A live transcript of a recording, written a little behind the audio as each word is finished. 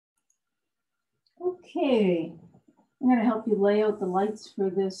Okay, I'm going to help you lay out the lights for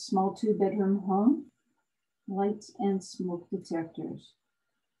this small 2-bedroom home, lights and smoke detectors.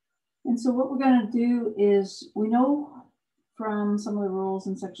 And so what we're going to do is, we know from some of the rules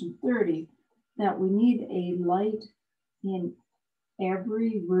in section 30 that we need a light in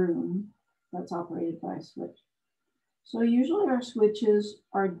every room that's operated by a switch. So usually our switches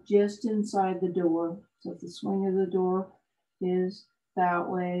are just inside the door. So if the swing of the door is that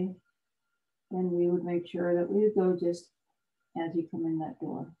way, then we would make sure that we would go just as you come in that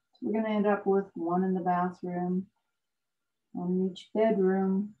door. So we're going to end up with one in the bathroom, one in each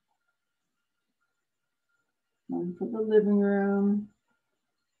bedroom, one for the living room,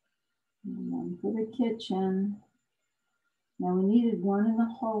 and one for the kitchen. Now we needed one in the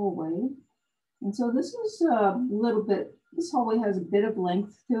hallway. And so this is a little bit, this hallway has a bit of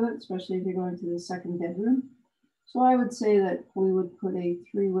length to it, especially if you're going to the second bedroom. So I would say that we would put a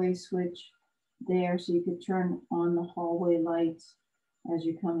 3-way switch there so you could turn on the hallway lights as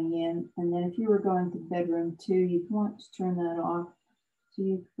you're coming in. And then if you were going to bedroom 2, you'd want to turn that off. So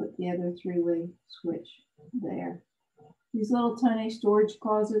you put the other 3-way switch there. These little tiny storage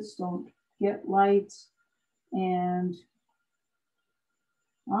closets don't get lights, and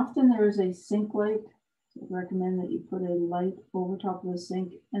often there is a sink light. So I recommend that you put a light over top of the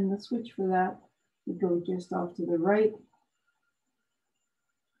sink, and the switch for that would go just off to the right.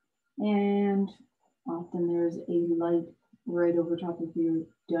 And often there's a light right over top of your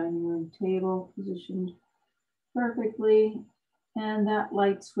dining room table, positioned perfectly. And that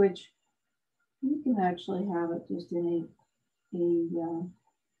light switch, you can actually have it just in a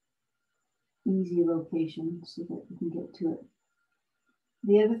easy location so that you can get to it.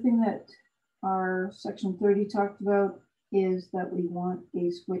 The other thing that our section 30 talked about is that we want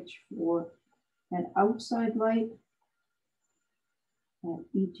a switch for an outside light at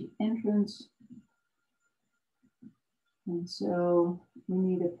each entrance. And so we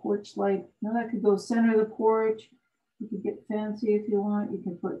need a porch light. Now that could go center of the porch. You could get fancy if you want. You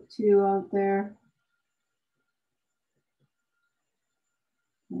can put 2 out there.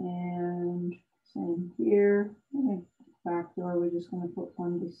 And same here. Back door, we're just going to put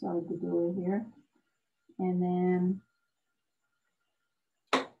one beside the door here. And then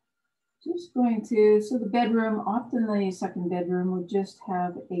just going to, so the bedroom, often the second bedroom would just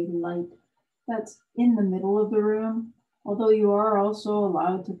have a light that's in the middle of the room, although you are also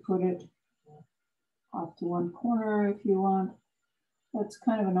allowed to put it off to one corner if you want. That's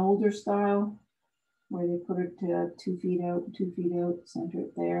kind of an older style where they put it 2 feet out, 2 feet out, center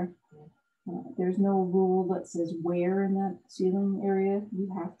it there. There's no rule that says where in that ceiling area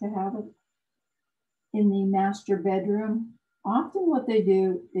you have to have it. In the master bedroom, often what they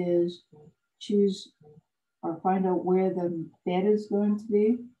do is choose or find out where the bed is going to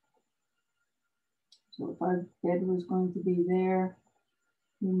be. So if our bed was going to be there,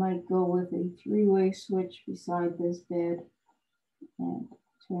 you might go with a 3-way switch beside this bed and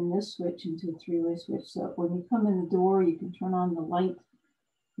turn this switch into a 3-way switch. So when you come in the door, you can turn on the light.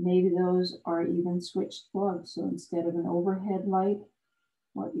 Maybe those are even switched plugs. So instead of an overhead light,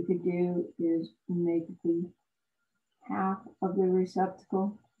 what you could do is make the half of the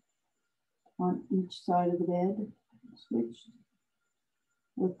receptacle on each side of the bed switched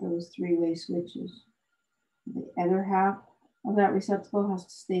with those 3-way switches. The other half of that receptacle has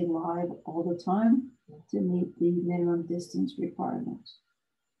to stay live all the time to meet the minimum distance requirements.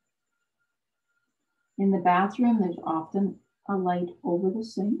 In the bathroom, there's often a light over the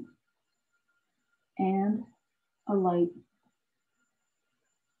sink and a light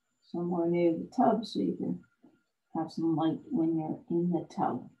somewhere near the tub so you can have some light when you're in the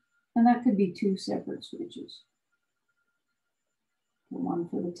tub. And that could be 2 separate switches. One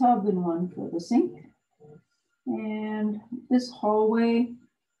for the tub and one for the sink. And this hallway,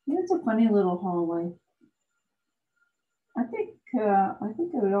 it's a funny little hallway. I think I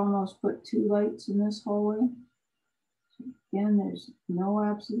would almost put 2 lights in this hallway. So again, there's no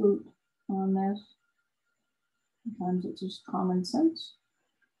absolute on this. Sometimes it's just common sense.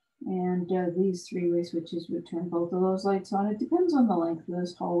 And these 3-way switches would turn both of those lights on. It depends on the length of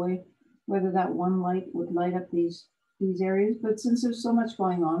this hallway, whether that one light would light up these areas. But since there's so much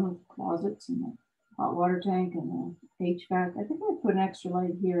going on with closets and the hot water tank and the HVAC, I think I'd put an extra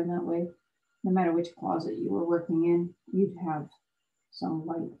light here, and that way, no matter which closet you were working in, you'd have some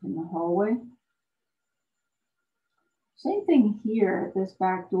light in the hallway. Same thing here at this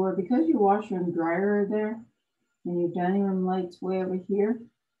back door, because your washer and dryer are there and your dining room light's way over here.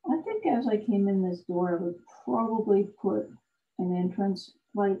 I think as I came in this door, I would probably put an entrance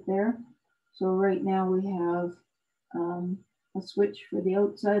light there. So right now we have a switch for the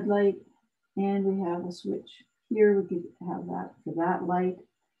outside light And we have a switch here. We could have that for that light.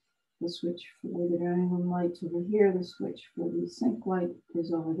 The switch for the dining room lights over here. The switch for the sink light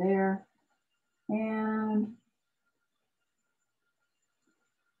is over there. And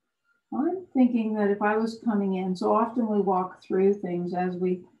I'm thinking that if I was coming in, so often we walk through things as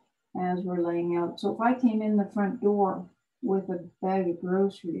we're laying out. So if I came in the front door with a bag of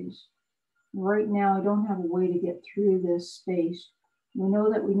groceries, right now I don't have a way to get through this space. We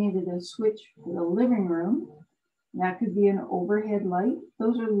know that we needed a switch for the living room. That could be an overhead light.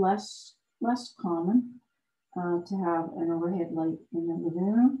 Those are less common to have an overhead light in the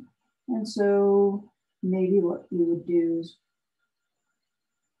living room. And so maybe what you would do is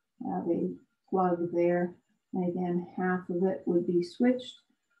have a plug there. And again, half of it would be switched.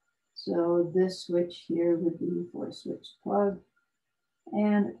 So this switch here would be for a switch plug.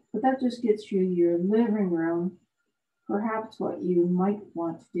 But that just gets you your living room. Perhaps what you might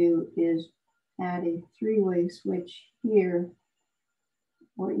want to do is add a 3-way switch here,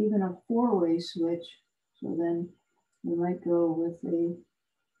 or even a 4-way switch. So then we might go with a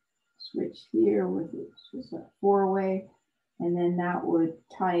switch here with just a 4-way, and then that would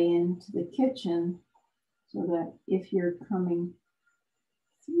tie into the kitchen so that if you're coming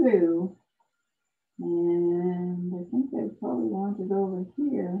through, and I think I probably want it over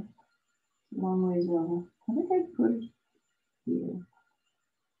here, it's a long ways over. I think I put it here.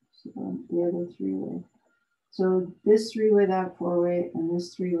 So the other 3-way. So this 3-way, that 4-way, and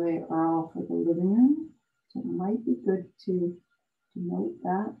this 3-way are all for the living room. So it might be good to note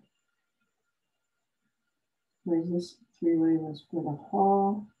that. Whereas this 3-way was for the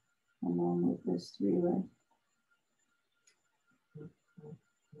hall, along with this 3-way.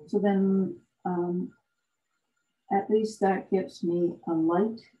 So then at least that gives me a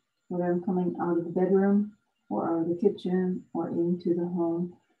light when I'm coming out of the bedroom or out of the kitchen or into the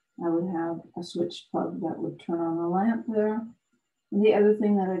home. I would have a switch plug that would turn on the lamp there. And the other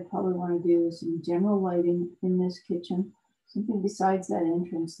thing that I'd probably want to do is some general lighting in this kitchen, something besides that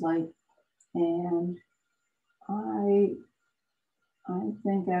entrance light. And I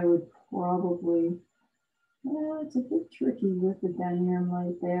think I would probably, well, it's a bit tricky with the dining room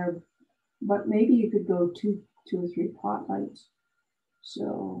light there, but maybe you could go two or three pot lights.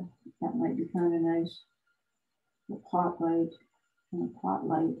 So that might be kind of nice. A pot light and a pot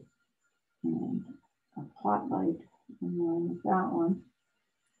light and a pot light, and then with that one.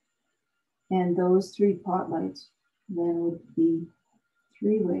 And those 3 pot lights then would be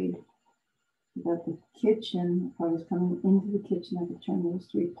 3-wayed. That the kitchen, if I was coming into the kitchen, I could turn those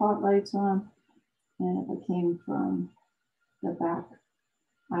 3 pot lights on. And if I came from the back,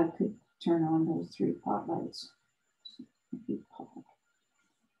 I could turn on those 3 pot lights.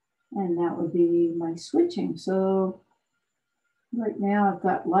 And that would be my switching. So right now I've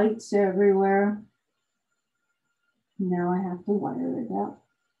got lights everywhere. Now I have to wire it out.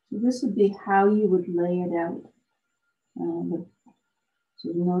 So this would be how you would lay it out. So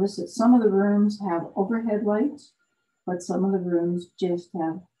you notice that some of the rooms have overhead lights, but some of the rooms just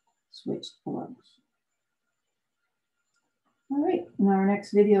have switched plugs. All right, in our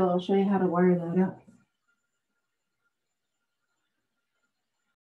next video, I'll show you how to wire that up.